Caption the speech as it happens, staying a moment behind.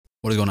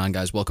What is going on,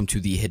 guys? Welcome to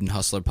the Hidden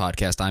Hustler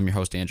podcast. I'm your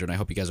host, Andrew, and I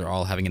hope you guys are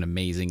all having an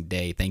amazing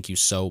day. Thank you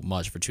so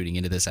much for tuning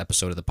into this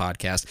episode of the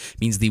podcast.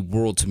 It means the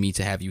world to me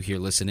to have you here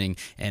listening,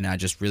 and I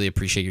just really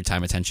appreciate your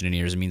time, attention, and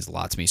ears. It means a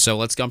lot to me. So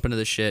let's jump into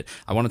this shit.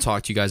 I want to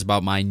talk to you guys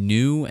about my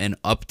new and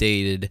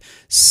updated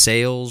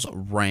sales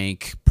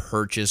rank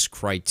purchase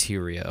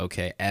criteria,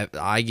 okay?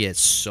 I get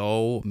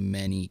so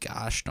many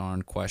gosh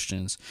darn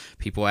questions.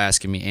 People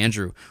asking me,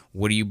 Andrew,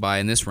 what do you buy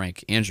in this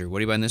rank? Andrew, what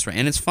do you buy in this rank?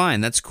 And it's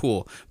fine. That's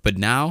cool. But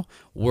now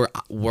we're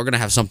going to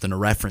have something to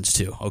reference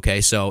to,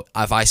 okay? So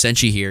if I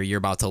sent you here, you're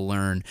about to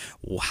learn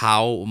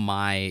how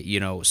my,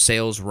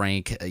 sales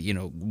rank,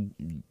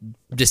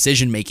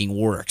 decision making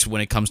works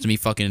when it comes to me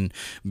fucking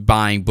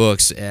buying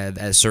books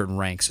at certain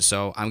ranks.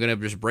 So I'm going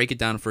to just break it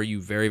down for you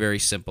very, very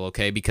simple,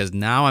 okay? Because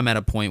now I'm at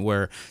a point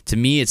where, to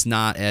me, it's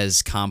not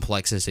as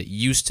complex as it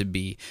used to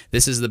be.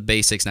 This is the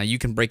basics. Now you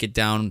can break it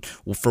down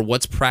for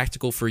what's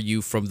practical for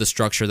you from the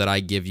structure that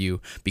I give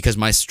you, because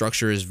my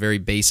structure is very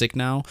basic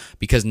now,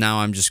 because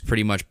now I'm just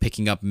pretty much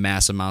picking up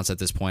mass amounts at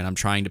this point. I'm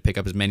trying to pick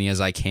up as many as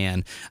I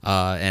can,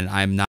 and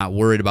I'm not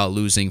worried about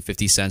losing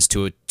 50 cents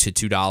to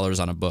 $2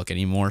 on a book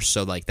anymore.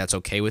 So that's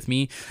okay with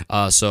me.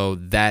 So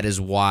that is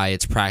why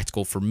it's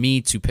practical for me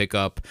to pick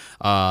up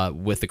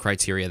with the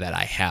criteria that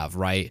I have,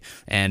 right?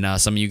 And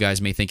some of you guys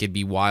may think it'd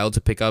be wild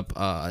to pick up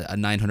a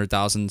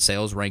 900,000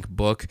 sales rank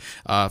book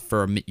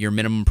for your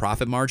minimum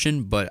profit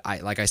margin, but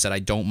like I said, I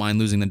don't mind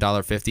losing the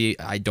 $1.50.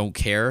 I don't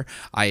care.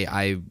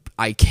 I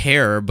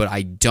care, but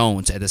I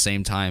don't at the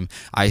same time.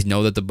 I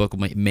know that the book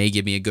may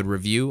give me a good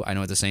review. I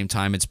know at the same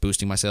time it's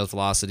boosting my sales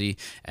velocity,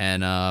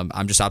 and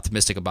I'm just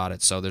optimistic about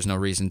it. So there's no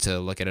reason to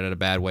look at it in a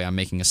bad way. I'm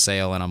making a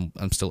sale, and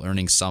I'm still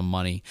earning some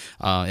money.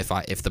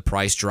 If the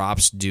price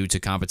drops due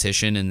to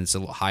competition and it's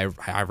a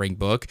high ranked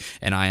book,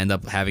 and I end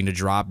up having to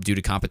drop due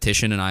to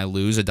competition and I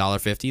lose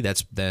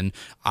 $1.50, then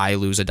I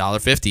lose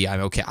 $1.50.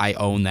 I'm okay. I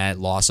own that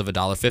loss of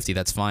 $1.50.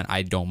 That's fine.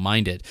 I don't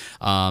mind it.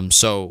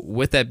 So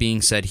with that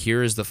being said,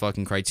 here is the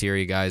fucking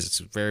criteria, guys. It's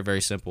very,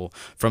 very simple.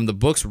 From the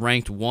books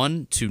ranked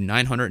 1 to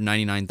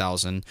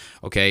 999,000,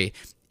 okay,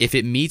 if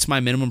it meets my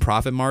minimum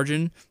profit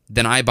margin,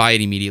 then I buy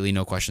it immediately,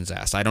 no questions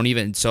asked. I don't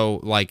even,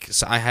 so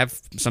I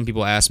have some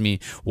people ask me,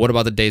 what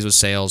about the days with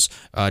sales?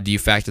 Do you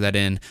factor that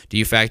in? Do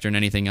you factor in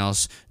anything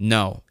else?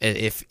 No.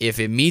 If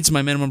it meets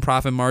my minimum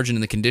profit margin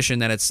in the condition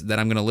that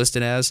I'm going to list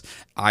it as,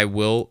 I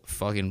will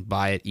fucking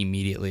buy it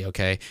immediately,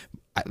 okay?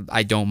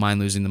 I don't mind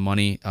losing the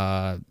money,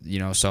 so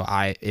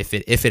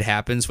if it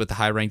happens with the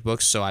high ranked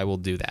books, so I will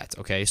do that.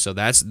 Okay. So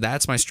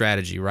that's my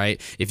strategy,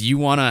 right?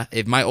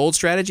 If my old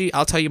strategy,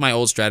 I'll tell you my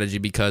old strategy,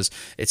 because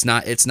it's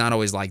not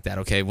always like that.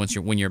 Okay.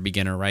 When you're a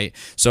beginner, right?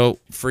 So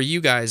for you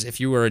guys,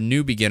 if you were a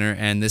new beginner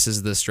and this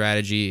is the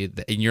strategy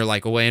and you're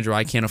like, oh, Andrew,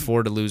 I can't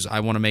afford to lose. I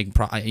want to make,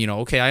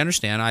 okay, I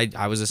understand.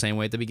 I was the same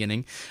way at the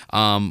beginning.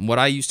 What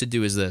I used to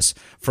do is this: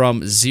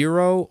 from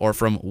 0 or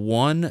from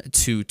 1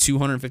 to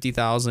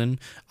 250,000,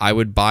 I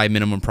would buy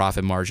minimum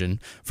profit margin.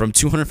 From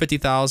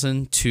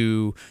 250,000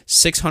 to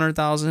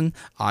 600,000,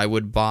 I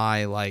would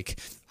buy with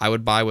a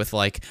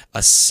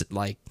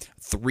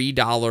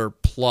 $3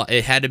 plus.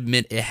 It had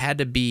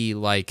to be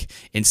like,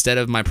 instead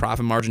of my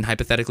profit margin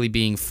hypothetically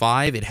being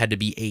 5, it had to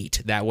be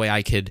 8. That way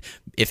I could,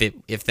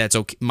 if that's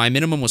okay. My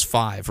minimum was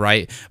 5,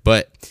 right?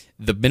 But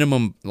the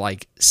minimum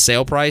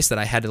sale price that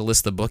I had to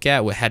list the book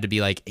at had to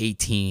be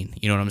 18.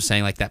 You know what I'm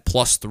saying? Like that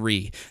plus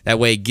 3. That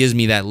way it gives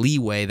me that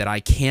leeway that I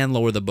can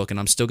lower the book and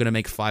I'm still going to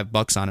make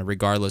 $5 on it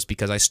regardless,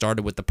 because I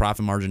started with the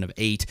profit margin of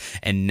 8,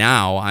 and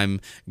now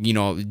I'm,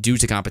 due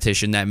to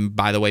competition, that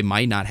by the way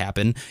might not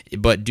happen,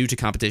 but due to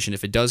competition,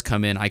 if it does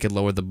come in, I could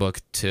lower the book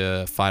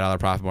to $5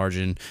 profit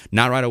margin.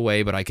 Not right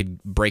away, but I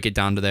could break it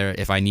down to there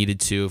if I needed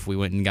to. If we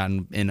went and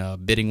gotten in a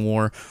bidding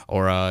war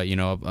or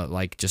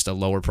just a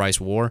lower price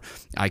war,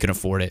 I could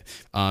afford it.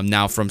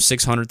 Now from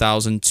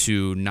 600,000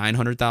 to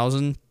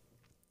 900,000,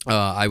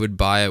 I would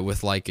buy it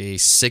with a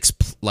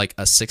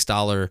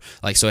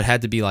 $6, so it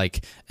had to be an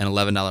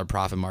 $11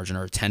 profit margin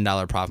or a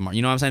 $10 profit margin.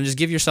 You know what I'm saying? Just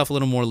give yourself a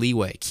little more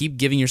leeway. Keep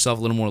giving yourself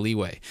a little more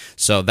leeway.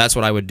 So that's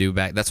what I would do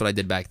that's what I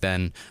did back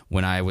then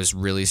when I was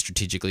really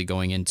strategically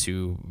going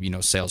into,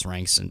 sales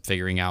ranks and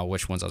figuring out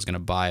which ones I was going to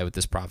buy with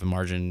this profit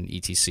margin,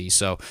 etc.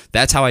 So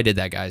that's how I did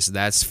that, guys.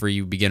 That's for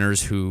you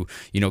beginners who,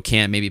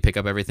 can't maybe pick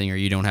up everything, or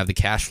you don't have the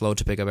cash flow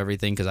to pick up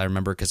everything, because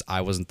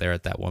I wasn't there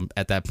at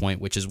that point,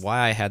 which is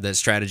why I had that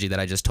strategy that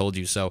I just told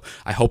you. So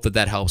I hope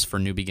that helps for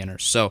new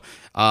beginners. So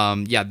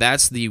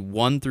that's the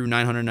 1 through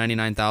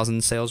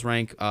 999,000 sales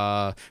rank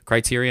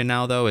criteria.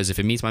 Now though, is if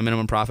it meets my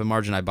minimum profit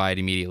margin, I buy it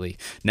immediately.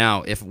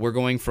 Now if we're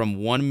going from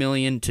 1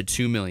 million to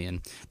 2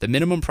 million, the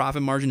minimum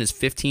profit margin is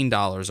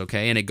 $15,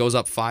 okay, and it goes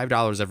up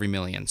 $5 every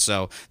million.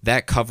 So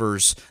that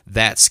covers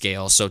that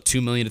scale. So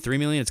 2 million to 3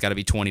 million, it's got to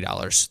be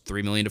 $20.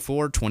 3 million to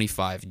 4,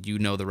 25. You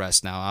know the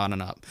rest now, on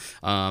and up.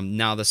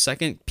 Now the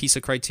second piece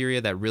of criteria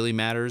that really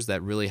matters,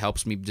 that really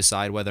helps me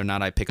decide whether or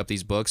not I pick up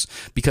these books,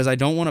 because I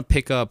don't want to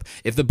pick up,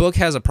 if the book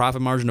has a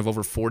profit margin of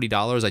over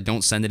 $40, I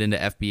don't send it into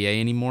FBA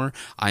anymore.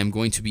 I'm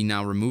going to be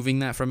now removing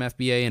that from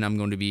FBA, and I'm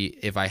going to be,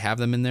 if I have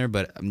them in there,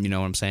 but you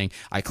know what I'm saying,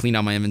 I clean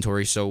out my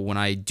inventory. So when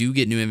I do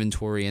get new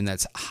inventory and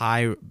that's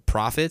high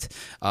profit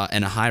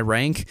and a high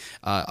rank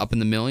up in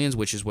the millions,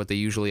 which is what they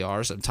usually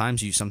are.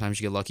 Sometimes you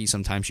get lucky,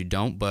 sometimes you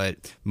don't,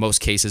 but most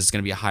cases it's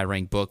going to be a high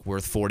rank book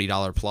worth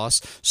 $40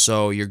 plus.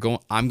 So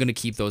I'm going to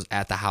keep those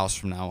at the house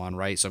from now on,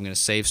 right? So I'm going to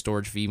save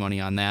storage fee money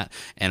on that,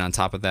 and on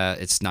top of that,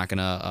 it's not going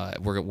to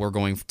we're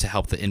going to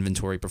help the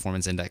inventory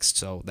performance index,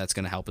 so that's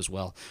going to help as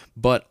well.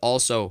 But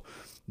also,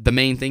 the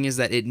main thing is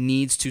that it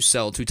needs to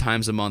sell 2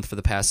 times a month for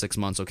the past 6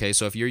 months, okay?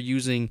 So if you're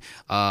using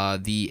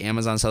the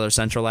Amazon Seller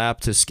Central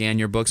app to scan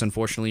your books,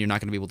 unfortunately, you're not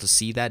going to be able to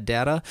see that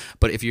data.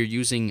 But if you're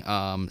using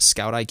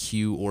Scout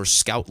IQ or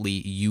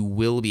Scoutly, you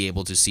will be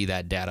able to see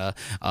that data.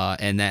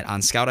 And that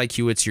on Scout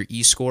IQ, it's your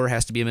e-score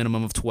has to be a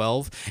minimum of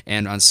 12.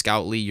 And on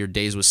Scoutly, your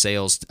days with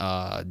sales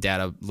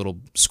data little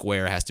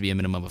square has to be a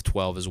minimum of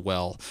 12 as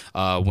well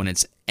when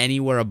it's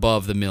anywhere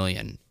above the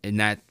million.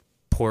 And that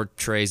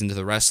portrays into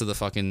the rest of the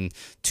fucking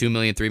 2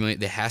 million, 3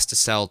 million. It has to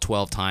sell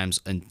 12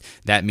 times, and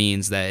that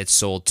means that it's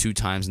sold 2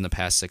 times in the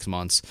past 6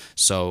 months.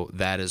 So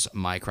that is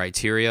my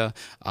criteria.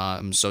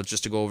 So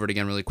just to go over it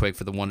again really quick,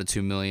 for the 1 to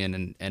 2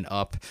 million and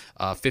up,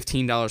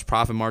 $15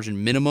 profit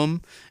margin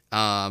minimum,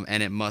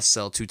 and it must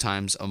sell 2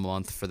 times a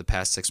month for the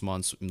past 6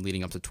 months,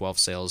 leading up to 12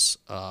 sales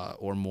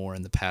or more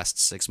in the past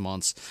 6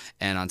 months.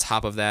 And on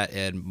top of that,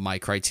 and my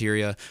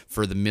criteria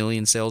for the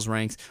million sales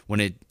ranked,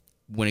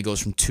 when it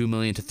goes from 2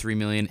 million to 3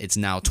 million, it's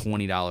now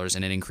 $20,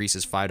 and it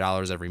increases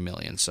 $5 every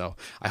million. So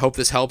I hope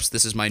this helps.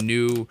 This is my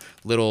new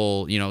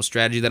little,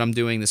 strategy that I'm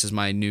doing. This is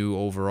my new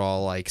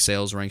overall like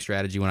sales rank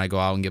strategy when I go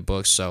out and get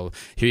books. So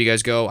here you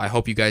guys go. I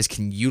hope you guys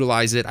can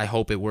utilize it. I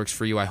hope it works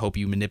for you. I hope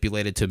you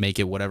manipulate it to make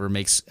it whatever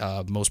makes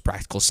most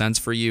practical sense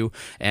for you.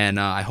 And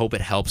I hope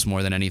it helps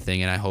more than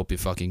anything. And I hope you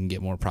fucking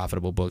get more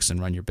profitable books and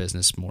run your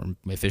business more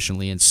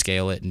efficiently and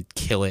scale it and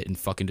kill it and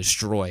fucking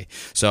destroy.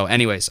 So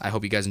anyways, I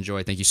hope you guys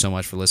enjoy. Thank you so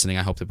much for listening.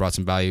 I hope it brought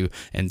some value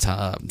and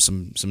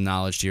some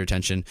knowledge to your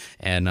attention,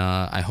 and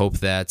I hope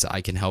that I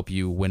can help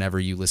you whenever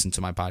you listen to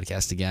my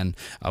podcast again,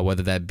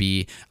 whether that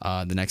be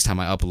the next time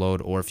I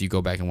upload or if you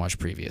go back and watch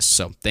previous.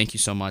 So thank you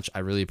so much. I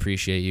really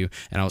appreciate you,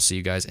 and I'll see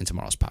you guys in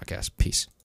tomorrow's podcast. Peace.